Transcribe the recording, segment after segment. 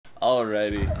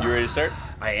Alrighty. You ready to start?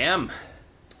 I am.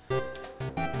 Good.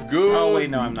 Oh, wait,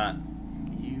 no, I'm not.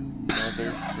 You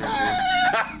motherfucker.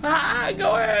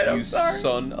 Go ahead, I'm You sorry.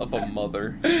 son of a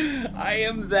mother. I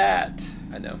am that.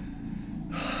 I know.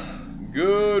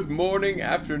 Good morning,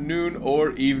 afternoon,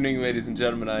 or evening, ladies and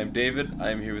gentlemen. I am David. I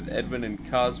am here with Edwin and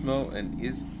Cosmo. And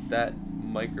is that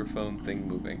microphone thing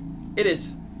moving? It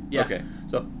is. Yeah. Okay.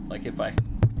 So, like if I...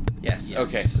 Yes.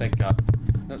 Okay. Thank God.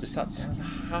 No, stop.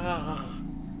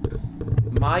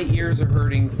 My ears are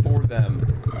hurting for them.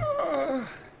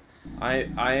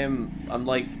 I'm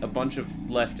like a bunch of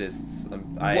leftists.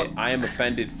 I am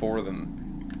offended for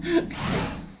them.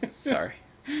 Sorry.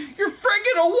 You're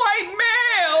freaking a white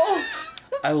male!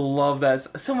 I love that.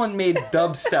 Someone made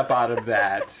dubstep out of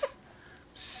that.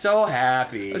 So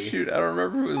happy. Oh shoot, I don't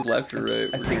remember if it was left or right.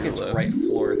 I think it's left. right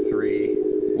floor 3.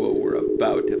 Well, we're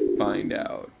about to find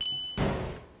out.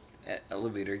 That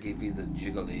elevator gave you the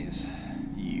jigglies.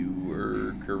 You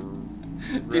were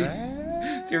correct. Do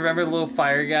you remember the little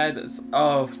fire guy that's...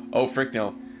 Oh, frick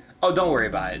no. Oh, don't worry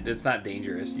about it. It's not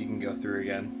dangerous. You can go through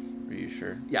again. Are you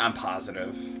sure? Yeah, I'm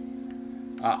positive.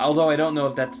 Although I don't know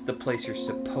if that's the place you're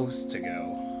supposed to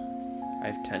go. I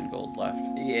have 10 gold left.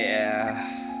 Yeah.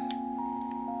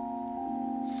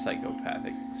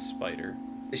 Psychopathic spider.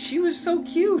 She was so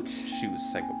cute. She was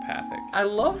psychopathic. I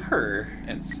love her.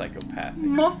 And psychopathic.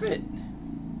 Muffet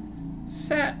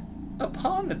sat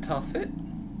upon a tuffet.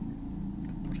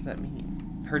 What does that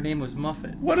mean? Her name was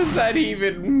Muffet. What does that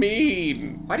even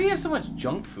mean? Why do you have so much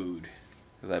junk food?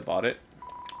 Because I bought it.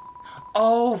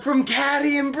 Oh, from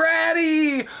Caddy and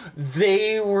Bratty!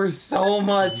 They were so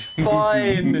much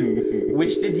fun!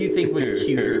 Which did you think was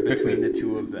cuter between the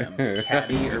two of them?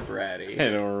 Caddy or Bratty?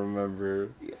 I don't remember.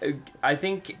 I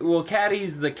think, well,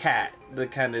 Caddy's the cat, the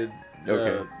kind of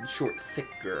Okay. short, thick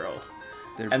girl.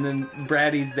 They're- And then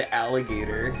Bratty's the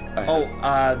alligator.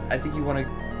 I think you want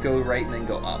to go right and then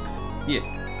go up. Yeah.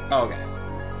 Oh,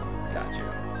 okay. Gotcha.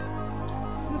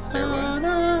 Is this a stairway?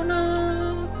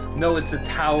 No, it's a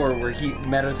tower where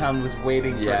Metaton was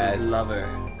waiting for his lover.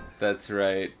 That's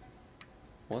right.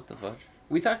 What the fuck?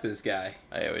 We talked to this guy.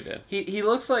 Oh, yeah, we did. He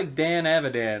looks like Dan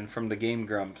Avidan from the Game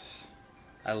Grumps.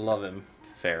 I love him.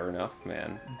 Fair enough,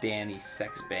 man. Danny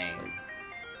Sexbang.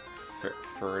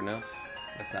 Fair enough.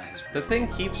 That's not his The real thing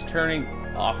name. keeps turning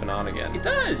off and on again. It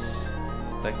does!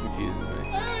 That confuses me.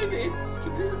 It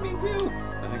confuses me too.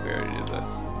 I think we already did this.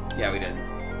 Yeah, we did.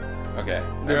 Okay.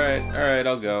 Alright,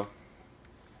 I'll go.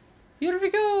 Here we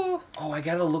go! Oh, I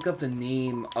gotta look up the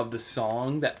name of the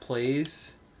song that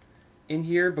plays in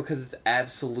here because it's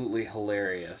absolutely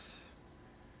hilarious.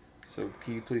 So,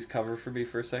 can you please cover for me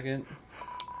for a second?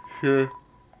 Sure.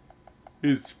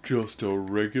 It's just a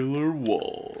regular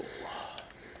wall.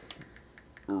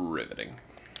 Riveting.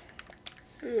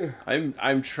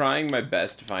 I'm trying my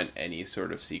best to find any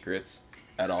sort of secrets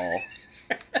at all.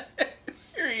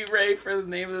 Are you ready for the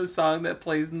name of the song that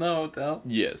plays in the hotel?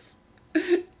 Yes.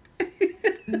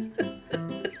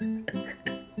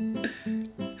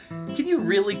 Can you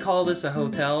really call this a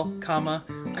hotel, comma?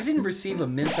 I didn't receive a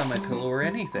mint on my pillow or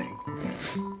anything.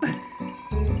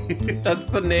 That's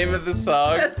the name of the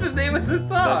song? That's the name of the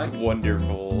That's song.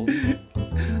 wonderful.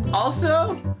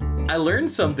 Also, I learned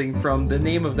something from the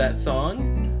name of that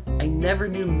song. I never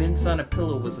knew mints on a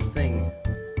pillow was a thing.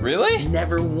 Really?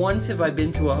 Never once have I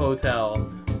been to a hotel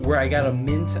where I got a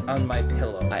mint on my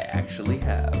pillow. I actually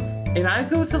have. And I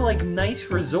go to like nice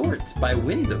resorts by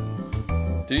Wyndham.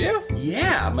 Do you?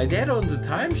 Yeah, my dad owns a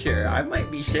timeshare. I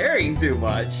might be sharing too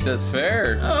much. That's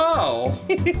fair. Oh.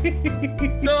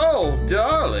 No,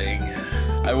 darling.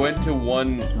 I went to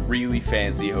one really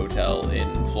fancy hotel in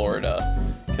Florida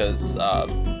because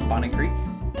Bonnet Creek?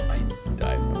 I have no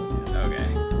idea.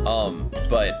 Okay.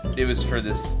 But it was for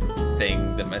this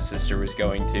thing that my sister was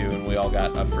going to, and we all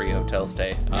got a free hotel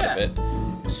stay out of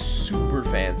it. Super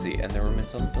fancy, and there were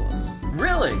mints on the pillows.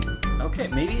 Really? Okay,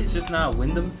 maybe it's just not a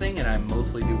Wyndham thing and I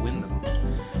mostly do Wyndham.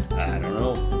 I don't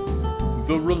know.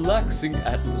 The relaxing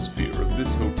atmosphere of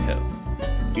this hotel,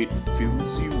 it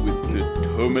fills you with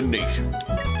determination.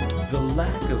 The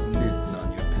lack of mints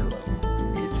on your pillow,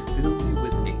 it fills you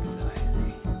with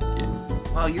anxiety.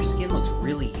 Yeah, Wow, your skin looks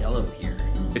really yellow here.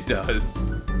 it does.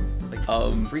 Like,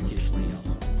 freakishly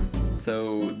yellow.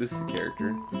 So, this is a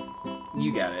character.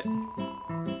 You got it.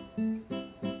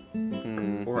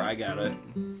 Or I got it.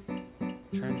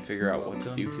 Trying to figure out what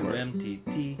to do Welcome for to it.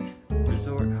 MTT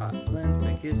Resort Hotlands,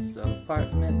 Memphis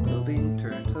apartment building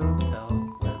turned hotel.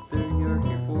 Whether you're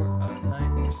here for a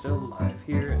night or still alive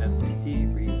here,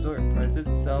 MTT Resort prides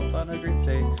itself on a great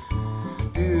stay.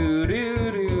 Do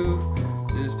do do,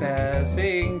 just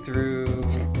passing through.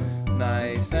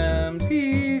 Nice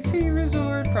MTT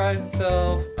Resort prides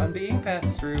itself on being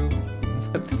passed through.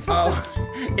 What the fuck?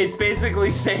 Oh, it's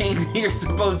basically saying you're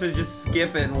supposed to just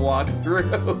skip it and walk through.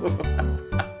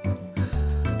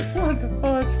 What the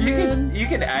fuck, man? You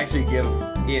can actually give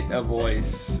it a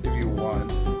voice if you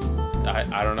want.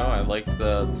 I don't know. I like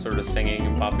the sort of singing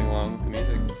and popping along with the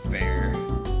music. Fair.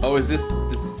 Oh, is this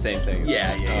the same thing?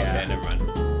 Yeah. Okay, never mind.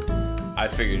 I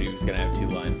figured he was gonna have 2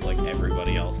 lines like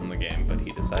everybody else in the game, but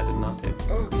he decided not to.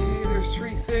 Okay, there's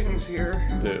 3 things here.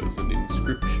 There's an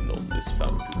inscription on this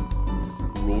fountain.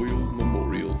 Royal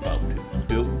Memorial Fountain,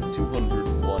 built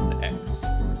 201X.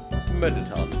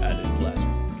 Mettaton added last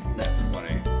week. That's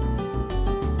funny.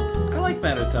 I like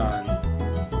Mettaton.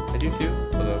 I do too,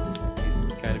 although he's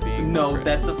kind of being... No,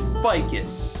 that's a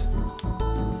ficus.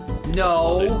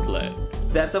 No, Plant.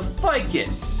 that's a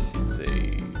ficus. It's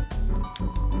a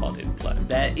potted plant.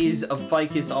 That is a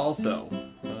ficus also.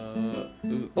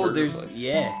 Oh, there's... Place.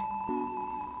 Yeah.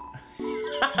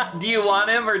 Do you want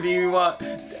him or do you want...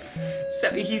 So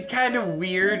he's kind of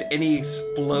weird and he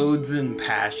explodes in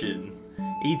passion.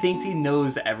 He thinks he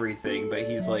knows everything, but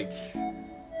he's like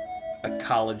a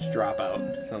college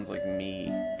dropout. Sounds like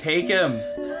me. Take him.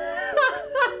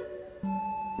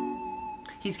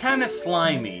 He's kind of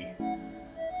slimy.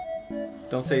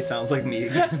 Don't say sounds like me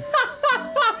again.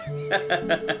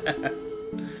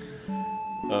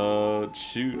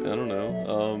 Shoot, I don't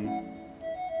know.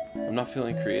 I'm not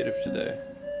feeling creative today.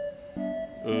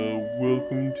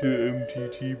 Welcome to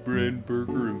MTT Brand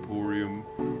Burger Emporium,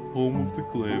 home of the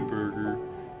Glam Burger.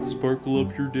 Sparkle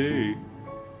up your day.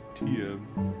 TM.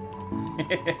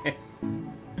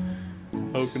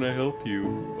 How can I help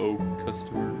you, oh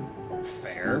customer?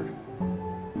 Fair.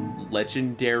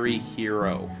 Legendary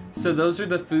hero. So those are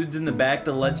the foods in the back.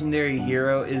 The legendary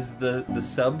hero is the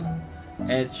sub,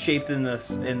 and it's shaped in the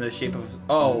shape of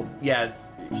it's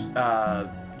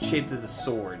shaped as a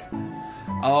sword.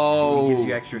 Oh, It gives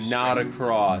you extra not a strength.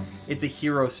 cross. It's a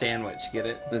hero sandwich. Get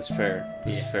it? That's fair.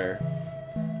 That's fair.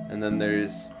 And then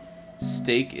there's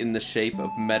steak in the shape of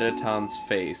Mettaton's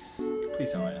face.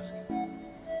 Please don't ask.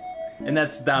 And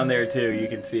that's down there too. You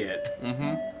can see it.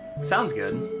 Mm-hmm. Sounds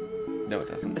good. No, it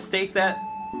A doesn't. steak that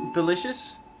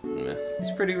delicious? Meh.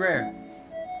 It's pretty rare.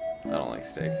 I don't like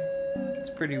steak. It's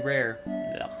pretty rare.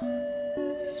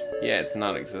 Yeah, it's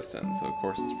non-existent, so of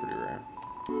course it's pretty rare.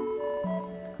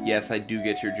 Yes, I do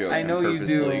get your joke. I know you do.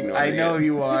 purposefully ignoring I know it.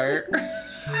 you are.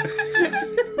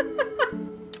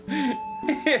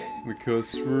 The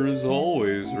customer is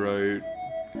always right.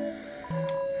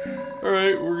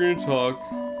 Alright, we're gonna talk.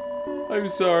 I'm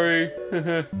sorry.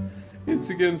 It's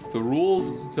against the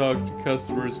rules to talk to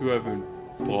customers who haven't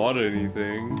bought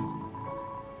anything.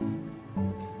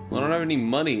 Well, I don't have any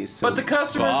money, so But the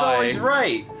customer's bye. always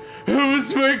right. Have a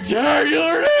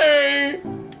spectacular day!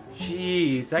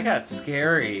 Jeez, that got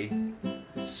scary.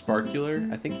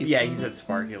 Sparkular? I think he's... Yeah, he said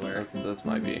sparkular. That's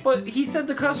might be. But he said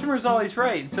the customer's always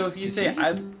right. So if you say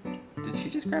Did she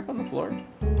just crap on the floor?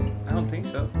 I don't think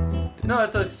so. No,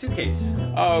 it's a suitcase.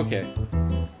 Oh, okay.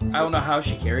 I don't know how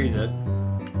she carries it.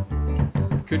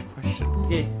 Good question.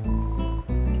 Yeah.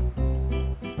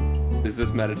 Is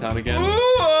this Mettaton again?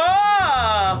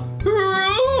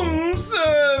 Room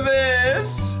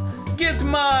service. Get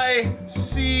my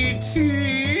CT.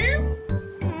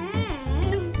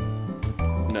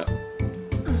 No.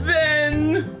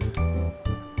 Then.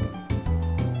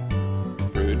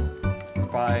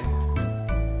 Rude. Bye.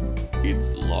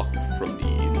 It's locked from the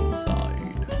inside.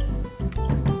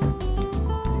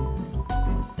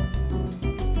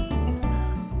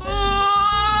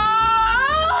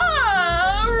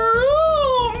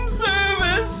 Room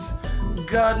service.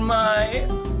 Got my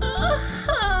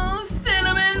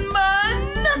cinnamon bun.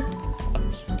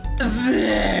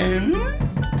 Then.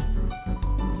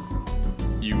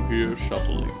 You hear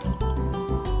shuffling.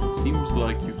 Seems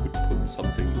like you could put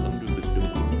something under the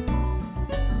door.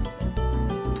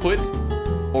 Put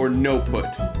or no put?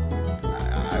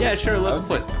 Yeah, sure, let's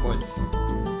put.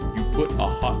 You put a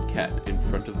hot cat in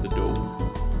front of the door.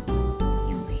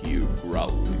 You hear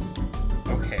growling.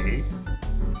 Okay.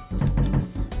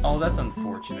 Oh, that's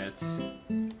unfortunate.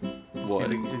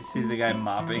 What? See the guy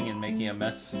mopping and making a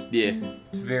mess? Yeah,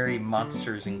 It's very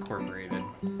Monsters Incorporated.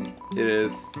 it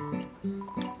is.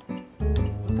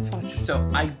 What the fudge? So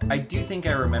I do think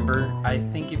I remember. I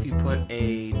think if you put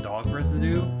a dog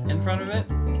residue in front of it,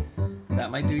 that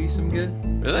might do you some good.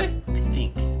 Really? I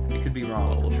think. I could be Oh,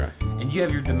 wrong. we'll try. And you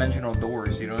have your dimensional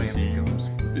doors, so you don't have to go.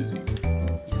 Busy.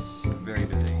 Yes, very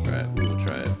busy. Alright, we will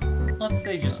try it. Let's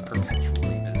say just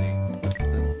perpetually busy.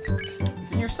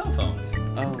 It's in your cell phone.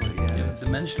 Oh, You yeah. have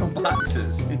dimensional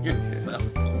boxes in your cell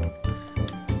phone.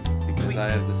 Because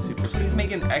I have the super... Please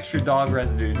make an extra dog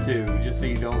residue, too, just so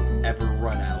you don't ever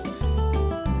run out.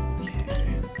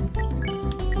 Okay.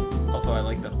 Also, I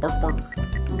like the bark bark.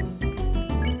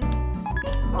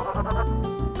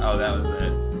 Oh, that was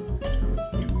it.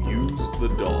 You used the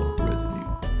dog residue.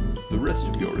 The rest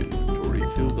of your inventory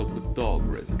filled up with dog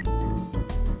residue.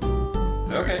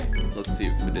 Okay. Let's see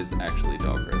if it is actually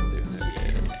dog residue. Okay,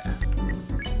 it is.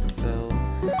 Sell.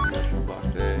 Commercial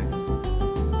box A.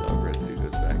 Dog residue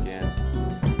goes back in.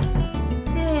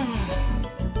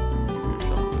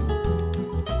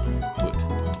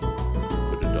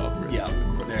 Put a dog residue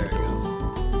in front there of the door. it goes.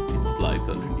 It slides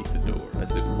underneath the door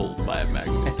as if pulled by a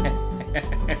magnet.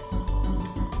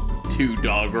 2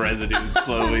 dog residues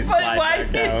slowly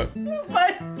slide back out.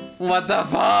 What the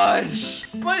fudge?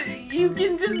 But you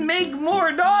can just make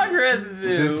more dog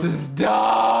residue. This is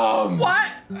dumb. What?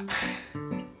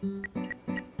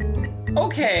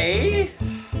 Okay.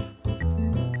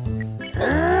 Oh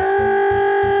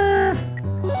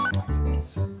my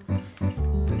goodness.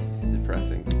 This is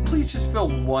depressing. Please just fill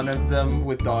one of them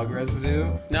with dog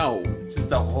residue. No. Just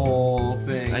the whole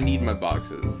thing. I need my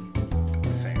boxes.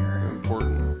 Fair. They're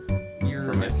important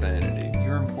for my sanity.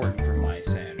 You're important for my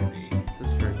sanity.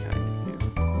 That's very kind of you.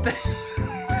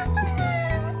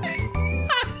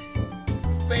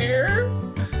 Fair.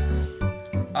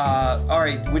 All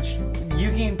right. You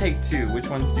can take 2. Which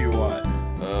ones do you want?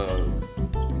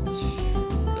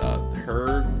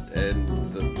 Her and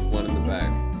the one in the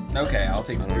back. Okay, I'll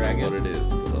take the dragon. I don't know what it is,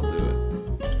 but I'll do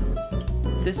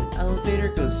it. This elevator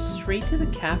goes straight to the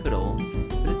Capitol,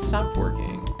 but it stopped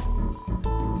working.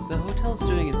 The hotel's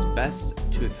doing its best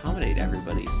to accommodate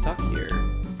everybody stuck here.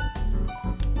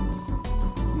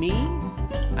 Me?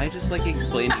 I just like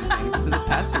explaining things to the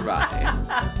passerby.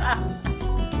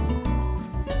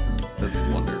 That's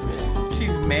wonderful.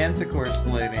 She's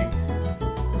manticore-splaining.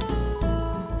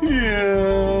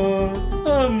 Yeah,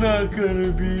 I'm not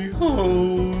gonna be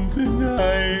home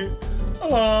tonight.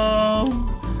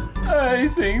 I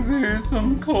think there's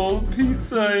some cold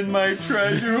pizza in my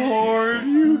treasure hoard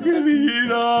you can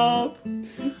eat up.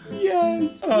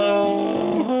 Yes.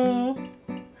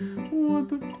 What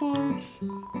the fudge?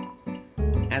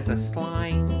 As a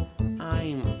slime,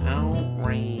 I'm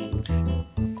outraged.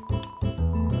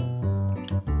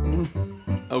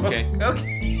 Okay.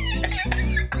 Okay.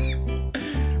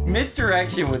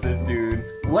 Misdirection with this dude.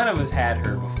 One of us had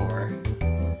her before.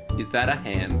 Is that a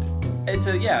hand? It's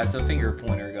a finger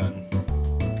pointer gun.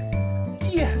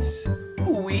 Yes,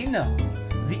 we know.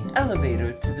 The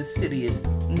elevator to the city is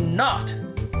not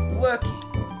working.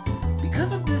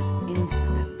 Because of this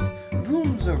incident,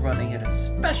 rooms are running at a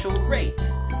special rate.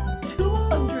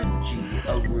 200G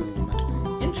a room.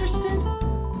 Interested?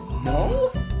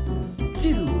 No?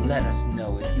 Do let us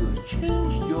know if you have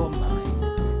changed your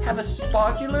mind. Have a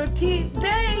sparkular day,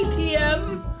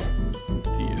 TM.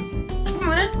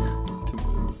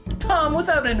 Tom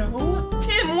without an O,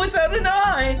 Tim without an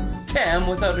I, Tam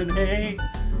without an A,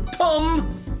 Tom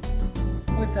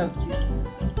without you.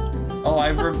 Oh,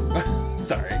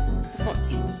 sorry.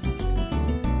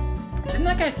 Didn't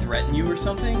that guy threaten you or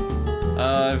something?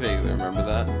 I vaguely remember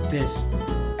that. This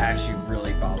actually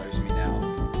really bothers me now.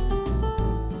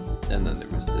 And then there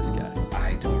was this guy.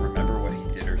 I don't remember what he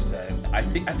did or said. I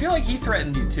feel like he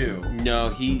threatened you too. No,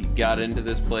 he got into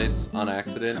this place on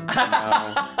accident.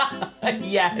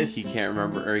 Yes. He can't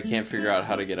remember, or he can't figure out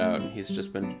how to get out. He's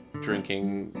just been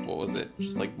drinking, what was it?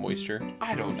 Just like moisture?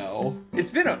 I don't know.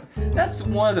 That's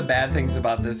one of the bad things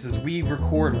about this is we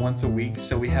record once a week,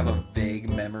 so we have a vague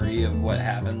memory of what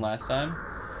happened last time.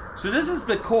 So this is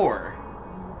the core.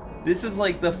 This is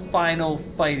like the final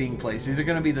fighting place. These are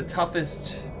going to be the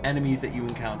toughest enemies that you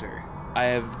encounter. I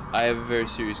have a very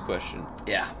serious question.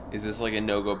 Yeah. Is this like a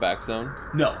no-go back zone?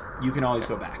 No, you can always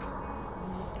go back.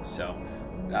 So,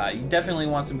 you definitely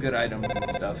want some good items and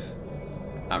stuff.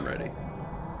 I'm ready.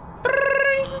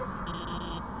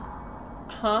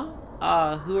 Huh?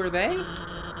 Who are they?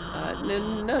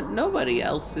 Nobody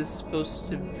else is supposed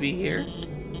to be here.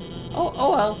 Oh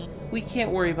well, we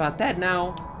can't worry about that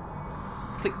now.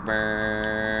 Click.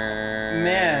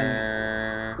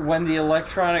 Man, when the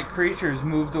electronic creatures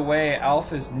moved away,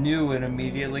 Alphys knew and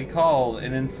immediately called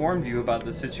and informed you about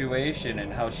the situation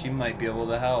and how she might be able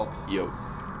to help. Yo.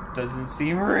 Doesn't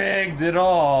seem rigged at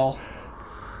all.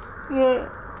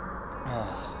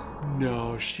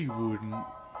 No, she wouldn't.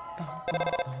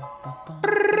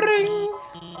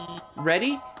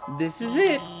 Ready? This is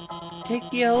it. Take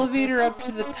the elevator up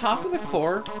to the top of the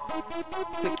core.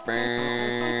 Click.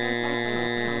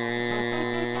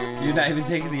 You're not even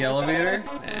taking the elevator?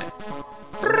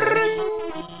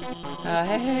 Nah.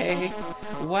 Hey,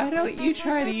 why don't you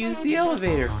try to use the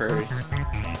elevator first?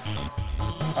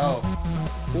 Oh.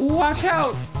 Watch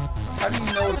out! How do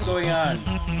you know what's going on?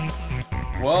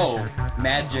 Whoa.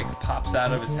 Magic pops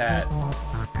out of his hat.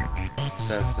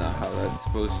 That's not how that's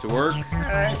supposed to work.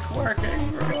 It's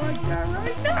working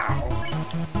right now.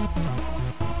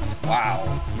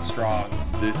 Wow, he's strong.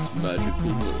 This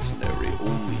magical mercenary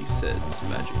only says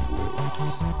magic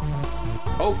words.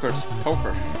 Hocus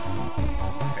pocus.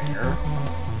 Fair.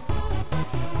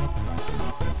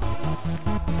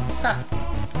 Ha.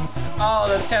 Oh,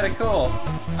 that's kind of cool.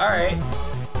 Alright.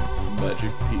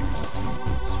 Magic pierced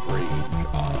with strange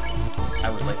eyes. I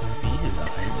would like to see his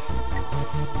eyes.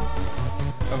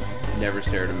 Okay. Never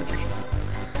stare at a magician.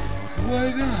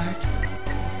 Why not?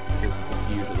 Because that's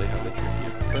usually how they trick you.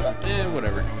 But,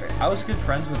 whatever. I was good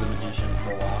friends with a magician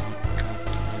for a while.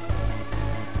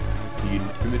 The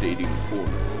intimidating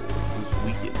corner was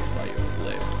weakened by your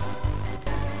glare.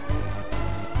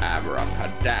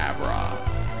 Abracadabra.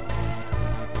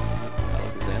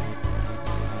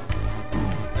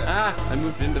 Ah! I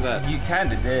moved into that. You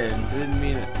kinda did. I didn't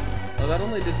mean it. Oh, that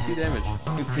only did 2 damage.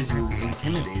 Because you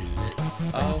intimidated it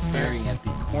by Oh, staring at the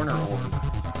corner orb.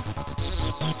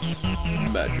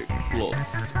 Magic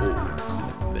flaunts its orbs in a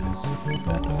menacing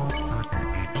manner.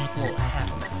 Well, half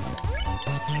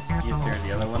that. You stare at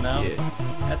the other one now? Yeah.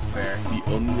 That's fair. The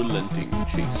unrelenting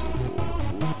chaser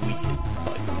was weakened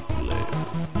by your glare.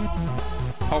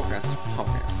 Hocus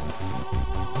pocus.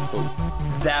 Oh.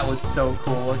 That was so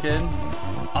cool looking.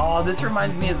 Oh, this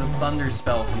reminds me of the Thunder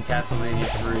spell from Castlevania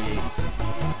 3.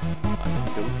 I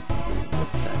don't know what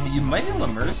that You might be able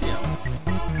to mercy him.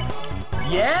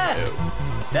 Yeah! is.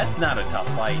 That's not a tough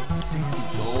fight. 60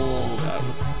 gold. That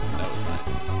was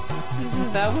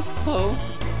nice. That was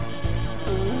close.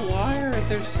 Why are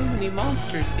there so many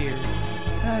monsters here?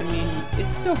 I mean,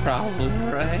 it's no problem,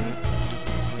 right?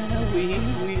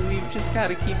 We've just got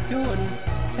to keep going,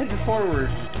 heading forward.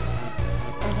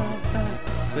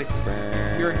 Click.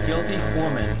 You're a guilty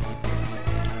woman.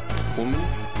 Woman?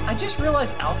 I just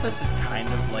realized Alphys is kind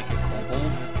of like a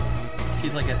kobold.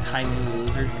 She's like a tiny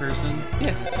lizard person.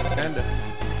 Yeah, kinda.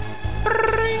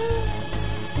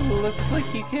 Looks like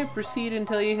you can't proceed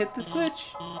until you hit the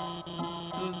switch.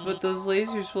 But those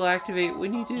lasers will activate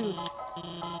when you do.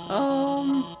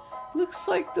 Looks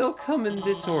like they'll come in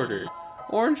this order.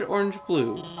 Orange, orange,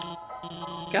 blue.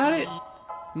 Got it?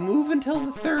 Move until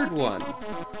the 3rd one.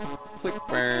 Click.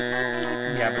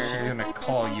 Yeah, but she's gonna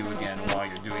call you again while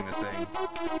you're doing the thing.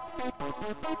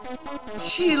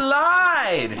 She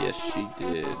lied! Yes, she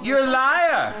did. You're a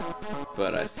liar!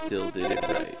 But I still did it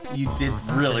right. You did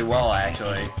really well,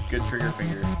 actually. Good trigger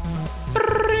finger.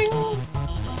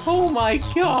 Oh my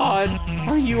god!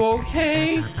 Are you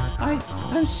okay?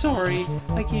 I'm sorry.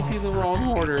 I gave you the wrong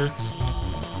order.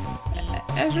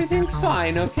 Everything's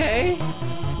fine, okay?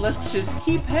 Let's just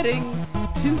keep heading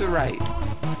to the right.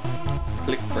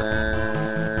 Click.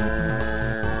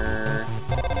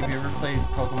 Have you ever played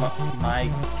Pokemon? My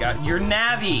god. You're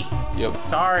Navi! Yep.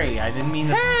 Sorry, I didn't mean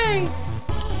to. Hey!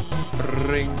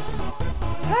 Ring.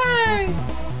 Hey!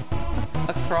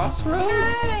 A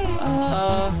crossroads?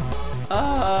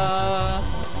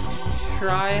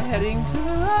 Try heading to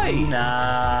the right.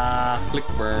 Nah. Click.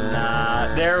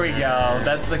 Nah. There we go.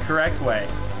 That's the correct way.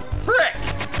 Frick!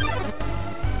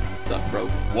 Sup, bro?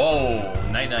 Whoa.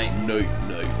 Night night. Night,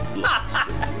 night, blast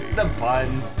away. The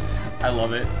pun. I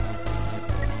love it.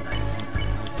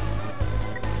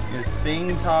 You gonna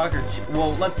sing, talk, or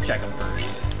well, let's check them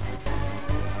first.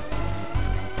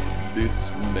 This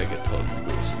megaton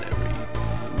mercenary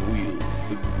wields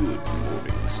the good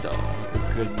morning star. The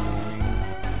good morning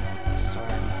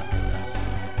star.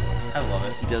 I love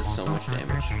it. He does so much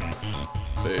damage.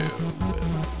 Farewell.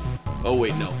 Oh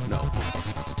wait, no.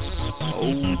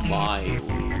 Oh my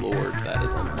lord, that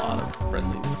is a lot of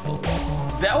friendliness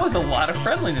pellets. That was a lot of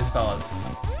friendliness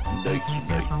pellets. Night,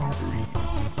 night breeze.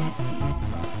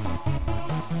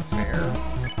 Fair.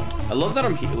 I love that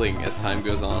I'm healing as time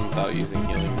goes on without using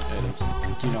healing items.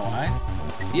 Do you know why?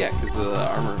 Yeah, because of the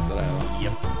armor that I have on.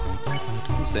 Yep.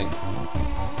 You sing.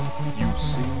 You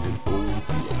sing an old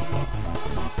lullaby.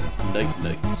 Night,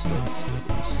 night starts to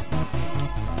loose.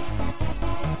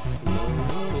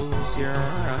 Close your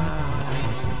eyes.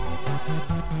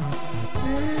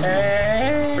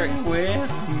 Stay Frick.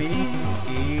 with me.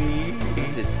 He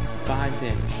did 5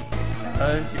 damage.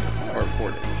 Cause you're Or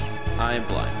 4 damage. I am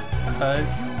blind. Cause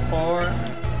you're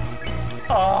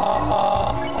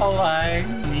all I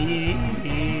need.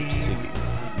 Singing.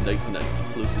 Night, night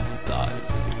closes its eyes.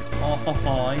 Oh,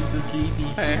 he's a sleepy.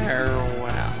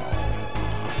 Farewell.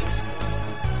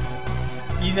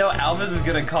 You know, Alphys is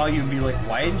gonna call you and be like,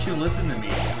 why didn't you listen to me?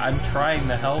 I'm trying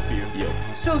to help you. Yep.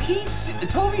 So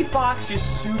Toby Fox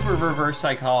just super reverse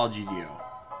psychology you.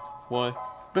 Why?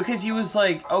 Because he was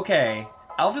like, okay,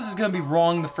 Alphys is gonna be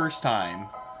wrong the first time.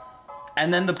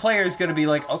 And then the player is gonna be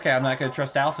like, okay, I'm not gonna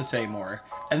trust Alphys anymore.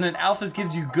 And then Alphys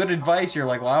gives you good advice, you're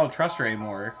like, well, I don't trust her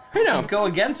anymore. I know. So go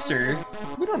against her.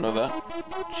 We don't know that.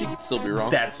 She could still be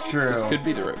wrong. That's true. This could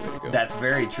be the right way to go. That's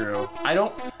very true.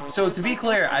 So to be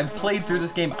clear, I've played through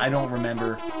this game, I don't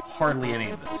remember hardly any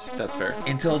of this. That's fair.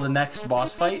 Until the next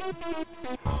boss fight.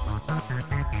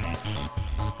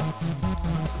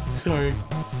 Sorry.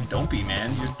 Don't be,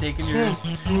 man. You're taking your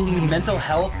mental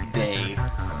health day.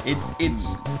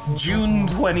 It's June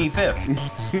 25th.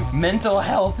 Mental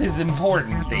health is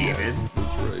important, David.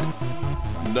 That's right.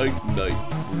 Night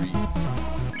breeds.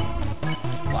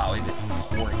 Wow, it is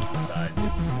pouring inside.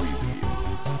 It really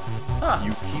is. Huh.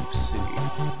 You keep singing.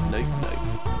 Night.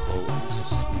 Oh,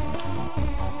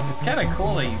 It's kind of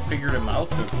cool that you figured him out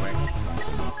so quick.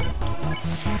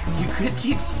 You could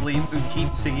keep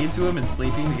singing to him and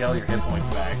sleeping to get all your hit points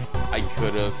back. I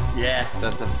could have. Yeah.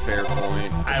 That's a fair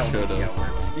point. I don't should think have. that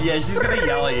worked. Yeah, she's gonna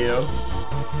yell at you.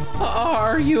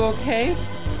 Are you okay?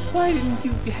 Why didn't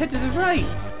you head to the right?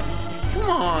 Come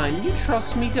on, you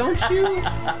trust me, don't you?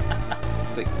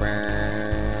 Click.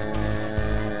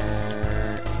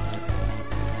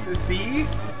 See? I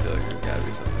feel like there's gotta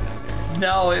be something in there.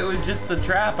 No, it was just the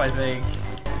trap, I think.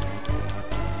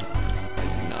 I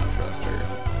do not trust her.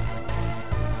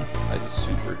 I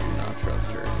super do not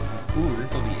trust her. Ooh,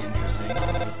 this will be interesting.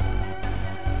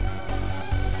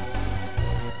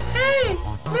 Hey,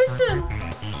 listen!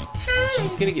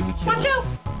 She's gonna get me killed. Watch out!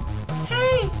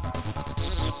 Hey!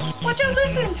 Watch out,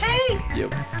 listen! Hey!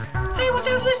 Yep. Hey, watch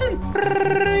out, listen!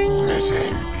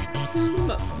 Listen.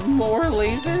 More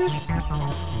lasers?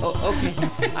 Oh, okay.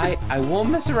 I won't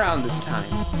mess around this time.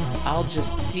 I'll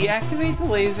just deactivate the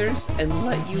lasers and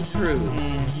let you through.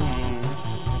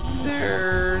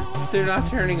 They're not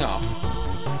turning off.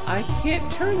 I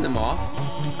can't turn them off.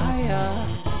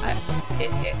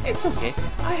 It's okay.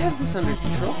 I have this under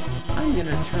control. I'm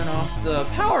gonna turn off the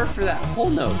power for that whole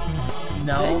node.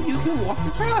 No. Then you can walk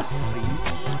across. Please.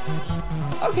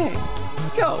 Okay,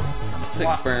 go. Click.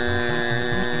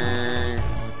 Burn.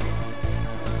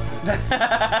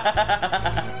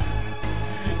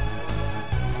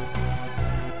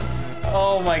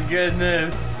 Oh my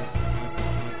goodness.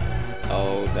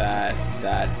 Oh, that.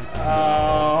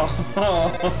 Oh.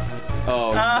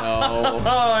 Oh no.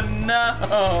 Oh no.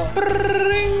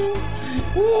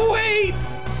 Wait!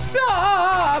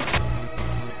 Stop!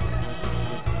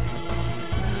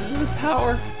 The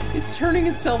power, it's turning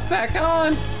itself back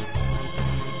on.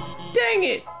 Dang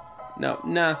it! No,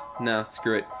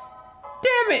 screw it.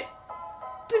 Damn it!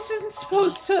 This isn't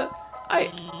supposed to...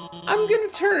 I'm gonna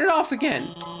turn it off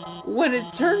again. When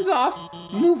it turns off,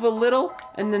 move a little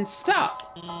and then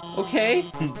stop. Okay?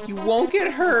 You won't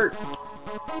get hurt.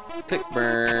 Click.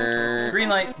 Burn. Green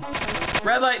light.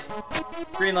 Red light.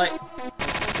 Green light.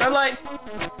 Red light.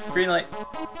 Green light.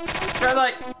 Red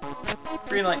light.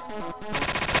 Green light.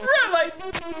 Red light.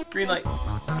 Green light.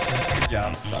 Good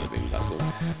job. Bada bing, bada boom.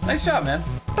 Nice job, man.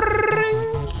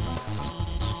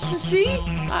 See?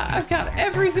 I've got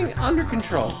everything under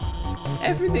control.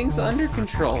 Everything's under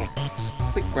control.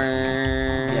 Click.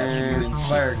 Burn. Yes, you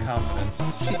inspire confidence.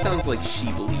 She sounds like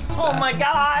she believes that. Oh my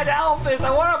God, Alphys!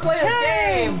 I want to play the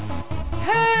game.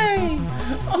 Hey!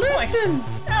 Oh Listen!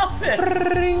 Alphys!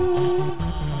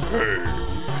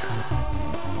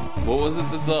 What was it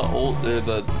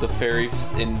that the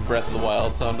fairies in Breath of the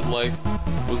Wild sounded like?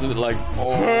 Wasn't it like,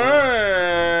 oh?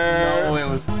 No, it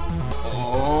was.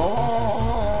 Oh.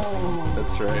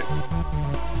 That's right.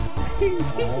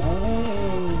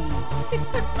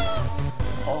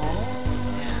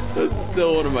 That's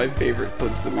still one of my favorite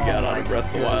clips that we got out of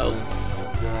Breath of the Wild. So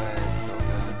good, so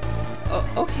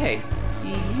good. Okay.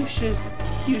 You should,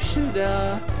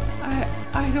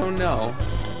 I don't know.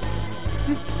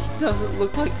 This doesn't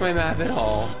look like my map at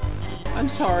all. I'm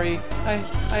sorry. I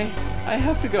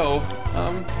have to go.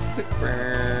 Click.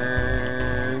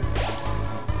 Burn.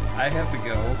 I have to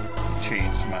go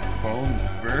change my phone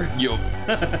number. Yup.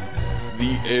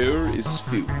 The air is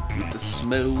filled with the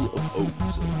smell of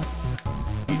ozone.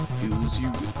 It fills you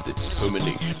with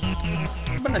determination.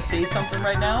 I'm gonna say something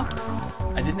right now.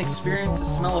 I didn't experience the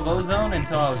smell of ozone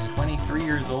until I was 23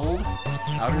 years old.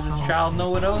 How does this child know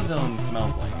what ozone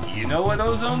smells like? Do you know what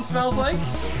ozone smells like?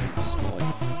 Doesn't it smell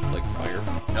like fire?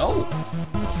 No.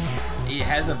 It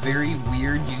has a very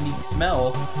weird, unique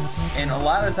smell, and a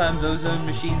lot of times ozone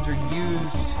machines are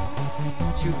used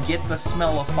to get the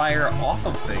smell of fire off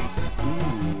of things.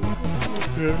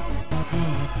 Ooh.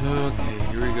 Okay,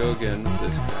 here we go again with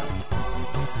this crap.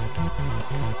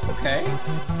 Okay.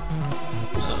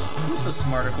 Who's so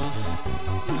smarticles?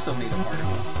 Who's so made of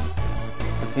particles?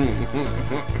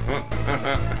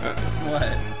 What?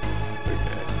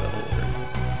 Okay, that'll work.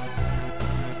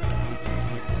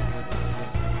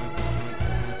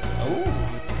 Oh,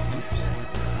 interesting.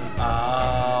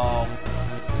 Oh,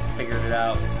 figured it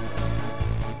out.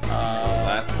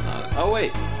 That's not. Oh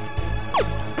wait,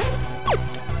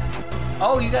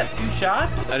 Oh, you got 2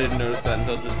 shots? I didn't notice that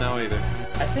until just now either.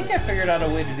 I think I figured out a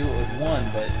way to do it with 1,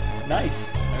 but nice.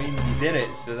 I mean, you did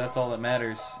it, so that's all that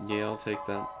matters. Yeah, I'll take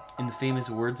that. In the famous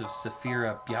words of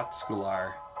Safira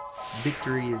Byatskular,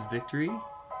 victory is victory,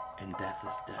 and death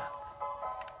is death.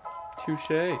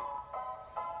 Touche.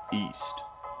 East.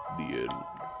 The end.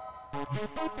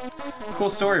 Cool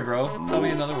story, bro. Tell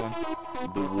me another one.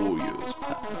 The warrior's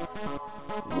path.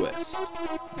 West.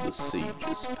 The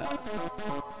sage's path.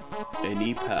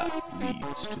 Any path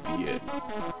leads to the end.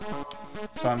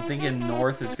 So I'm thinking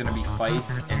north is going to be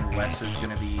fights, and west is going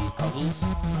to be puzzles.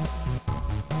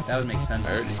 That would make sense.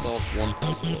 I already solved one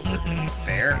puzzle over here.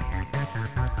 Fair.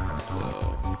 So,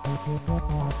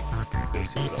 let's go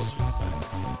see what else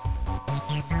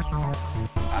we can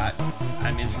find.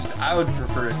 I'm interested. I would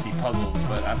prefer to see puzzles,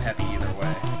 but I'm happy either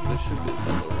way. There should be a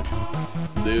puzzle.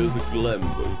 There's a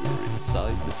glamburger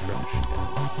inside the trash can.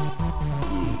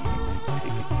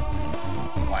 Take it.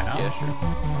 Why not? Yeah, sure.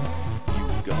 You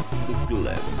got the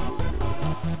glamburger.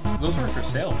 Those were for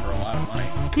sale for a lot of money.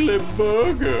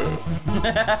 Glamburger!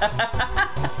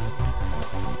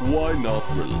 Why not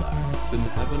relax and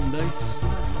have a nice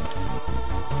snack?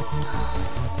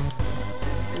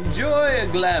 Enjoy a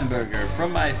glamburger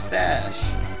from my stash.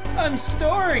 I'm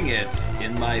storing it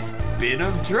in my bin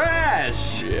of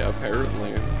trash. Yeah,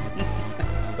 apparently.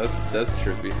 That's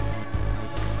trippy. I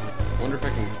wonder if I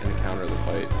can encounter the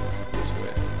fight this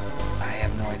way. I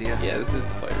have no idea. Yeah, this is the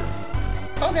fight room.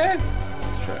 Okay.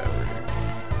 Let's try over here.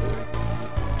 Wait.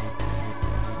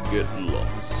 Get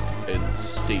lost and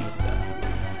stay that way.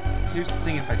 Here's the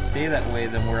thing, if I stay that way,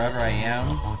 then wherever I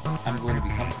am, I'm going to be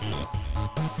comfortable.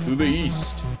 To the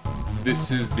east. This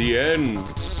is the end.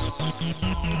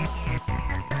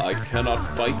 I cannot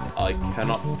fight, I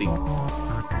cannot think.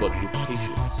 But with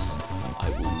patience, I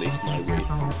will make my way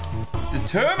through.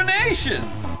 Determination!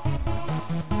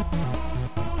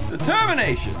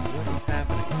 Determination! What is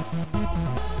happening?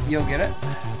 You don't get it?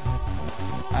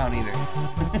 I don't either.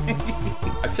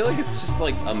 I feel like it's just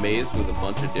like a maze with a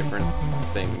bunch of different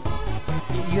things.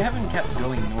 You haven't kept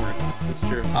going north. That's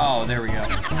true. Oh, there we go.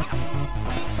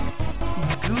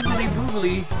 Googly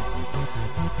boogly.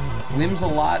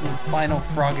 Whims-a-lot and Final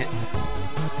Frogget.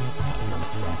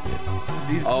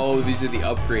 These These are the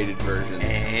upgraded versions.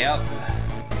 Yep.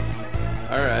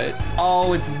 Alright.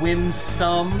 Oh, it's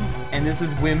Whim-some, and this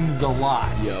is Whims-a-lot.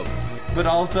 Yup. But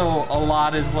also, a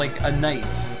lot is like a knight.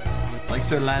 Like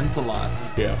Sir Lancelot.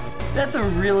 Yeah. That's a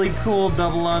really cool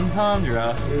double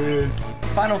entendre.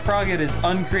 Final Frogget is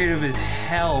uncreative as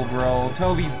hell, bro.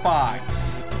 Toby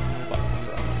Fox.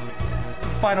 It's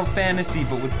Final Fantasy,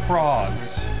 but with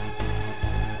frogs. I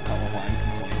don't know why I'm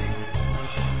complaining.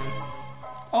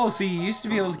 Oh, so you used to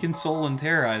be able to console and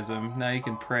terrorize them. Now you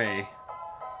can pray.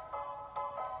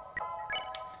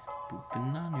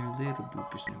 Booping on your little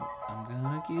booper snoot. I'm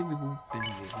gonna give you booping,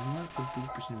 give you lots of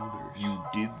booper snooters. You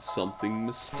did something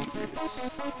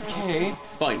mysterious. Okay.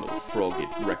 Final Frogget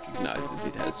recognizes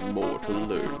it has more to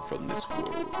learn from this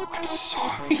world. I'm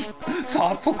sorry.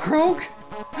 Thoughtful Croak?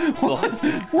 What?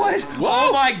 What? Whoa.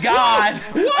 Oh my god!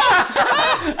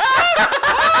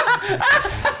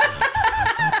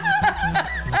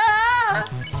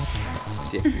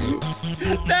 Dick move.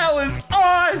 That was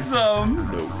awesome!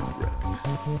 No regrets.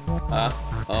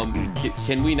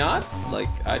 Can we not? Like,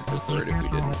 I'd prefer it if we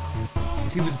didn't.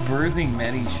 He was birthing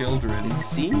many children. It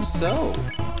seems so.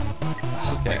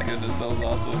 Okay. My goodness, that was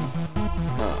awesome.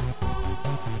 Huh.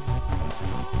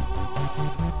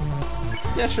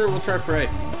 Yeah, sure, we'll try pray.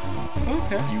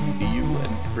 Okay. You kneel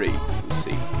and pray for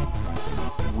safety.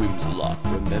 Whimsalot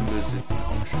remembers its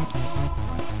conscience.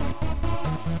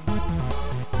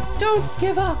 Don't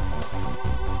give up.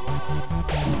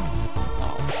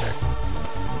 Oh,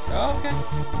 Okay.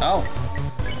 Oh.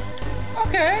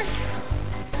 Okay.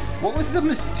 What was the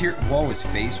mysterious... Whoa, his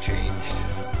face changed.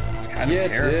 It's kind of Yeah, it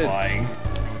terrifying.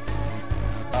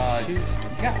 You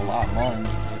got a lot of money.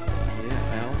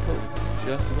 yeah, I also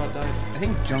just about died. I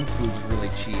think junk food's really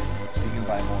cheap, so you can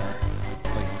buy more,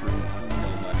 like, for no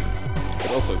money.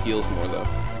 It also heals more, though.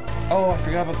 Oh, I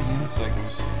forgot about the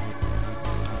unicycles.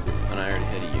 And I already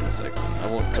had a unicycle. I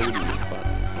wouldn't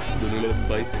use a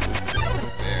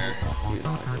bicycle.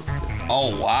 nightmare. Oh,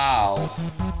 wow.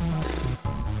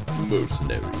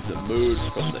 Mercenaries emerge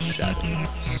from the shadows.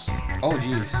 Oh,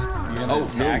 jeez. You're gonna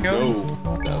attack him?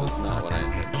 No. That was not what I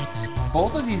intended.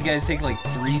 Both of these guys take like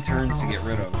 3 turns to get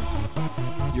rid of.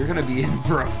 You're gonna be in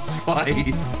for a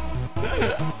fight.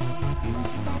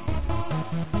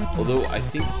 Although I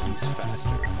think he's faster.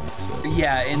 So.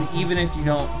 Yeah, and even if you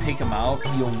don't take him out,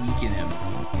 you'll weaken him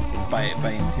by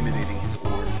intimidating his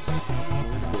orbs.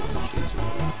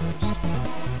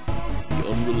 The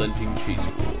unrelenting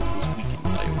chaser orb was weakened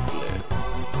by your glare.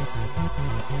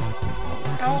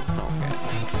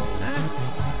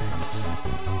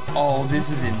 Oh, this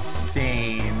is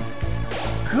insane.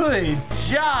 Good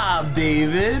job,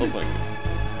 David. Oh my god.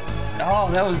 Oh,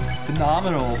 that was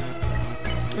phenomenal.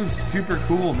 It was super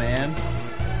cool, man.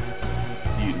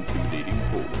 The intimidating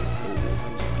portal was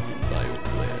weakened by your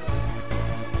glare.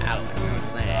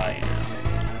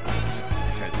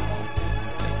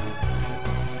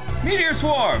 Meteor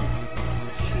swarm.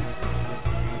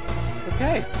 Jeez.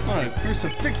 Okay. I'm gonna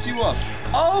crucifix you up.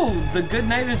 Oh, the good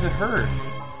night is a her.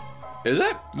 Is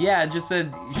it? Yeah, it just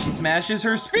said she smashes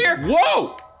her spear.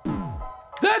 Whoa!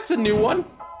 That's a new one.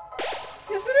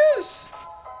 Yes, it is.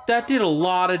 That did a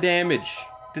lot of damage.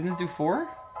 Didn't it do 4?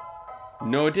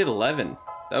 No, it did 11.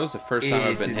 That was the first time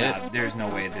I've been hit. There's no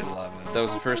way it did 11. That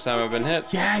was the first time I've been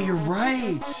hit. Yeah, you're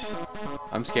right.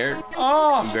 I'm scared.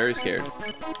 I'm Oh, very scared.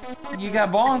 you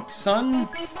got bonked, son.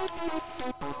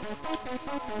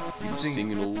 You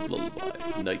sing an old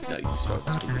lullaby. Night night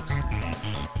starts to rest.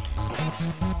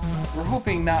 We're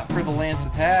hoping not for the lance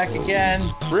attack again.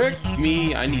 Frick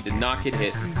me, I need to not get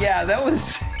hit. Yeah, that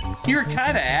was... You were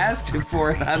kind of asking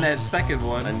for it on that second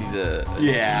one. I need to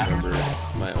remember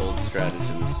my old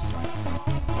stratagems.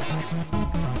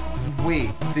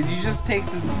 Wait, did you just take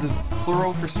the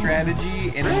plural for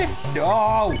strategy and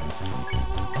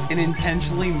and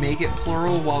intentionally make it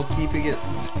plural while keeping it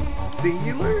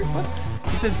singular? What?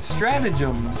 You said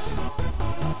stratagems.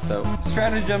 So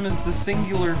Stratagem is the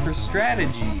singular for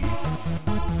strategy.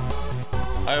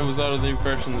 I was under the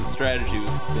impression that strategy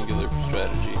was the singular for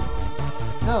strategy.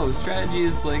 No, strategy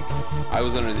is like... I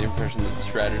was under the impression that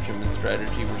stratagem and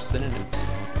strategy were synonyms.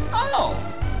 Oh!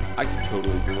 I could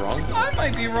totally be wrong. I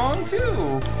might be wrong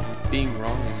too. Being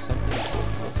wrong is something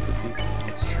both of us could be.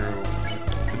 It's true.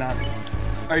 But not...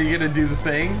 Are you gonna do the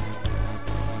thing?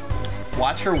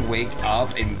 Watch her wake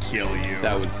up and kill you.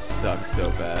 That would suck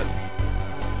so bad.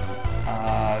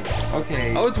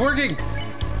 Okay. Oh, it's working!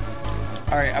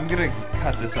 Alright, I'm gonna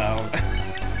cut this out.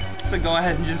 So go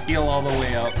ahead and just heal all the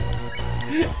way up.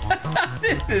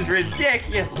 This is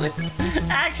ridiculous.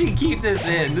 Actually, keep this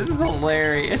in. This is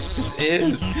hilarious. It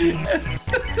is.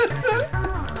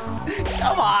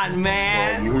 Come on,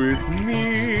 man. Come with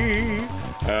me,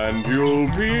 and you'll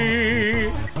be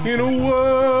in a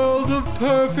world of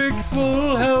perfect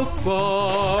full health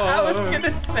bar. I was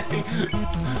gonna say,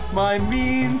 my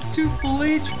means to full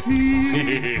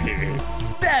HP.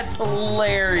 That's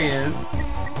hilarious.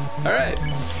 All right.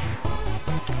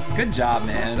 Good job,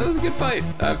 man. That was a good fight.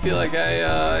 I feel like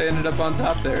I ended up on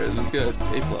top there. It was good.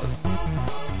 A+.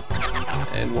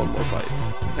 And one more fight.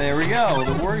 There we go.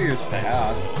 The Warriors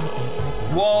path.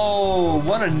 Whoa!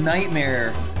 What a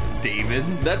nightmare, David.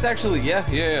 That's actually, yeah.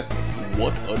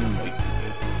 What a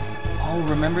nightmare. Oh,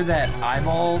 remember that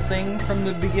eyeball thing from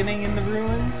the beginning in the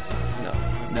ruins? No.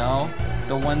 No?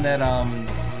 The one that,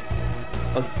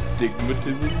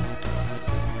 Astigmatism?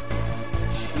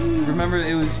 Remember,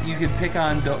 it was you could pick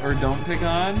on or don't pick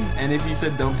on, and if you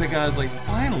said don't pick on, I was like,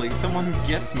 finally, someone who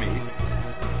gets me.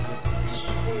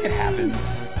 It happens.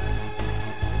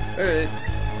 Alright.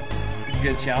 You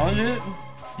gonna challenge it?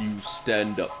 You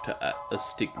stand up to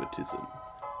astigmatism.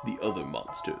 The other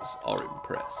monsters are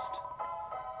impressed.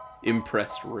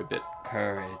 Impressed ribbit.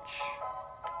 Courage.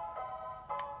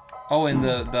 Oh, and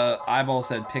the eyeball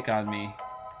said pick on me.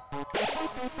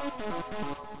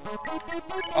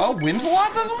 Oh,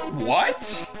 Whimsalot doesn't?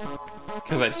 What?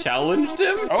 Because I challenged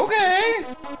him? Okay.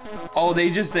 Oh,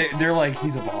 they're like,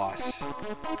 he's a boss.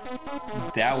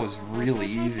 That was really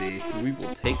easy. We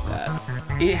will take that.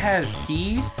 It has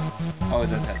teeth. Oh, it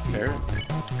does have teeth.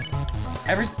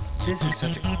 Fair. This is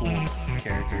such a cool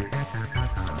character.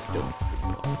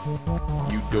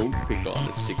 You don't pick on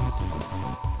astigmatism.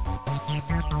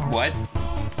 What?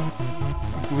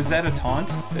 Was that a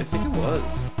taunt? I think it was.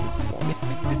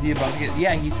 Is he about to get...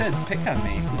 Yeah, he said pick on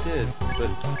me. He did, but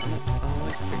I don't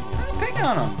like picking. Pick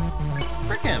on him.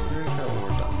 Frick him. We're gonna try one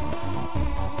more time.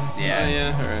 Yeah.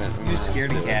 Yeah, alright. You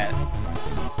scaredy cat.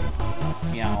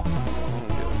 Meow.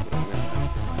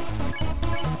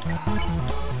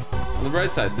 On the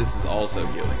bright side, this is also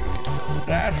healing me. So.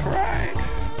 That's right.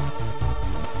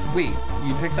 Wait,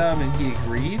 you picked on him and he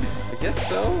agreed? I guess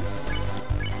so.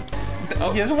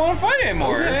 He doesn't want to fight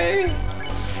anymore. Okay.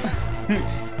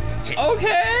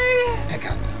 Okay.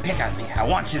 Pick on me. I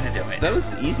want you to do it. That was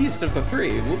the easiest of the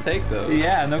 3. We'll take those.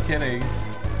 Yeah, no kidding.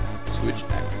 Switch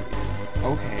activated.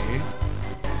 Okay.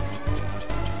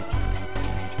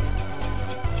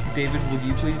 David, would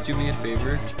you please do me a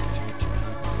favor?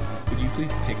 Would you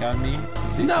please pick on me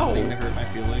and say something to hurt my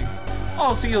feelings?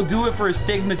 Oh, so you'll do it for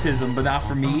astigmatism, but not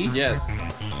for me? Yes.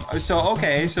 So,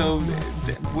 okay, so,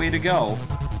 way to go.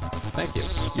 Thank you.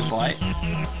 You butt?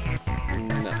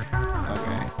 No.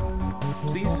 Okay.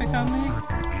 Please pick on me?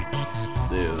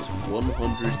 There's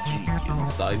 100G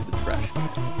inside the trash can.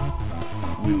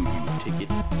 Will you take it?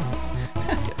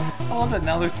 Yes. I love that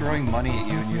now they're throwing money at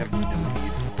you and you have no need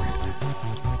for it.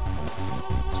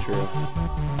 It's true.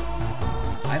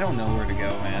 I don't know where to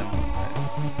go, man.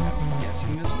 I'm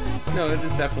guessing this way? No, it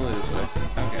is definitely this way.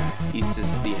 Okay. East is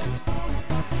the end.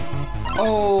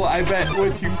 Oh, I bet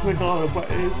once you click on a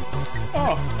button.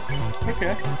 Oh,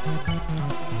 okay.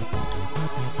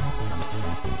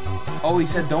 Oh, he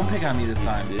said don't pick on me this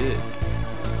time. Did.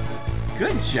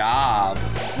 Good job.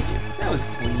 That was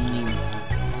clean.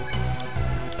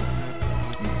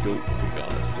 Don't pick on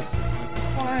us.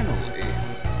 Finally,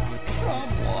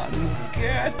 someone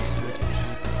gets it.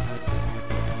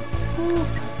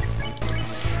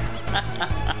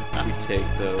 We take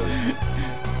those.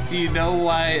 Do you know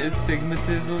why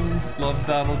astigmatism loved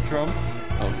Donald Trump?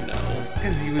 Oh no.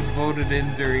 Because he was voted in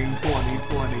during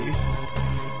 2020.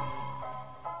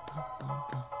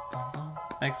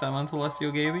 Next time on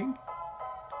Celestial Gaming?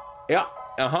 Yeah.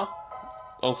 Uh-huh.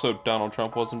 Also, Donald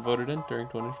Trump wasn't voted in during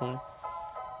 2020.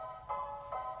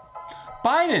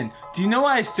 Biden! Do you know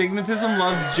why astigmatism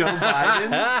loves Joe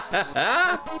Biden?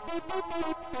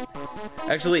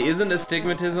 Actually, isn't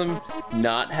astigmatism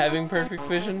not having perfect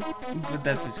vision? But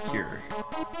that's his cure.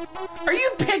 Are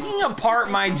you picking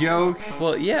apart my joke?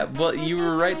 Well, yeah, but you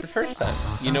were right the first time.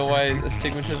 You know why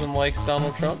astigmatism likes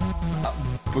Donald Trump?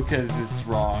 Because it's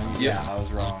wrong. Yep. Yeah, I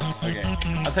was wrong. Okay.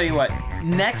 I'll tell you what.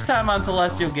 Next time on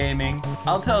Celestial Gaming,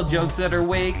 I'll tell jokes that are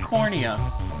way cornier.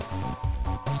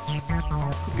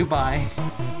 Goodbye.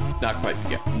 Not quite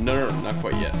yet. No, not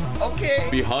quite yet. Okay.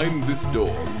 Behind this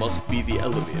door must be the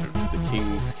elevator to the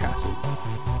king's castle.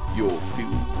 You're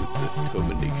filled with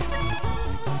determination.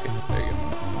 Okay, there you go.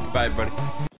 Bye, everybody.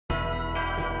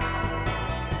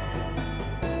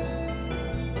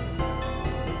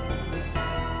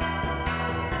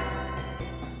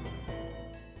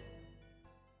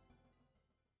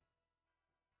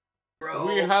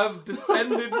 We have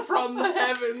descended from the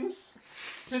heavens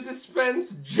to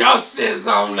dispense justice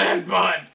on that butt.